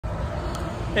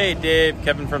Hey Dave,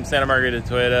 Kevin from Santa Margarita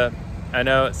Toyota. I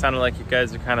know it sounded like you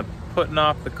guys are kind of putting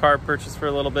off the car purchase for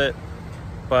a little bit,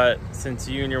 but since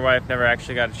you and your wife never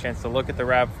actually got a chance to look at the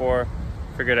RAV4,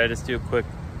 figured I'd just do a quick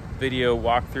video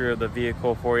walkthrough of the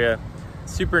vehicle for you.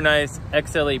 Super nice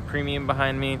XLE Premium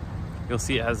behind me. You'll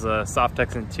see it has a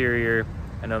Softex interior.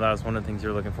 I know that was one of the things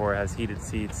you're looking for. It has heated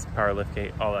seats, power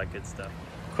liftgate, all that good stuff.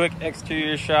 Quick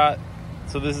exterior shot.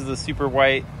 So this is the super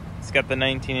white. It's got the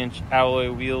 19-inch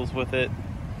alloy wheels with it.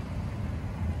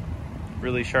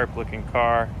 Really sharp looking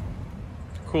car.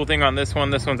 Cool thing on this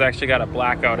one's actually got a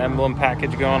blackout emblem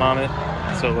package going on it,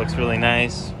 so it looks really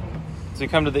nice. So you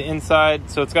come to the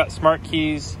inside, so it's got smart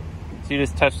keys, so you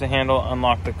just touch the handle,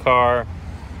 unlock the car.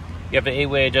 You have an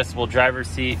 8-way adjustable driver's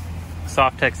seat,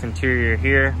 Softex interior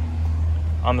here.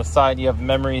 On the side you have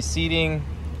memory seating,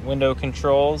 window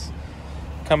controls.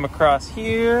 Come across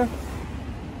here,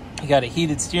 you got a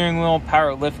heated steering wheel,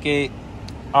 power liftgate,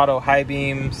 auto high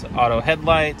beams, auto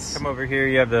headlights. Come over here,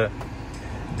 you have the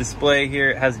display here.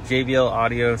 It has JBL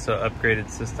audio, so upgraded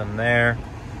system there.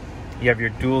 You have your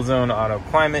dual zone auto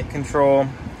climate control,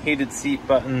 heated seat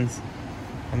buttons,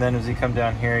 and then as you come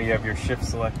down here, you have your shift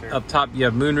selector. Up top, you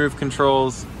have moonroof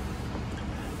controls,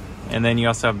 and then you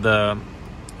also have the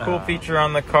cool feature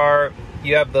on the car.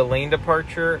 You have the lane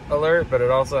departure alert, but it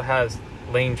also has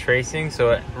lane tracing,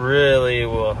 so it really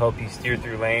will help you steer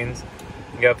through lanes.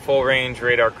 You have full range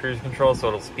radar cruise control, so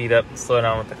it'll speed up and slow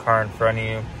down with the car in front of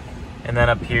you. And then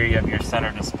up here you have your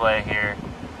center display here,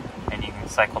 and you can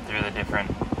cycle through the different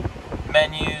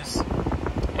menus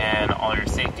and all your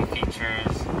safety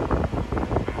features.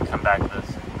 And come back to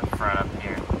the front up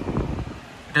here.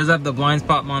 It does have the blind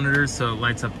spot monitor, so it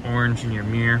lights up orange in your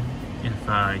mirror if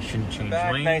you shouldn't change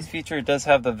lanes. Nice feature, it does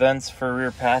have the vents for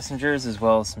rear passengers as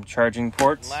well as some charging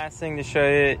ports. Last thing to show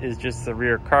you is just the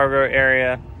rear cargo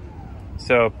area.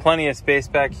 So plenty of space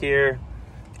back here,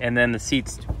 and then the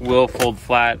seats will fold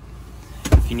flat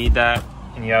if you need that.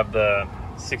 And you have the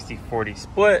 60/40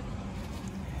 split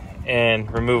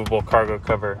and removable cargo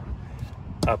cover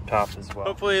up top as well.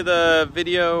 Hopefully the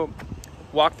video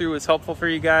walkthrough was helpful for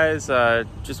you guys.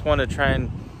 Just want to try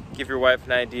and give your wife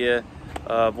an idea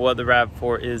of what the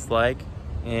RAV4 is like.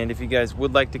 And if you guys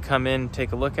would like to come in and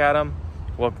take a look at them,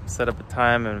 welcome to set up a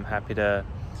time, and I'm happy to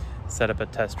set up a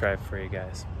test drive for you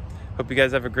guys. Hope you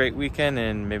guys have a great weekend,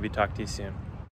 and maybe talk to you soon.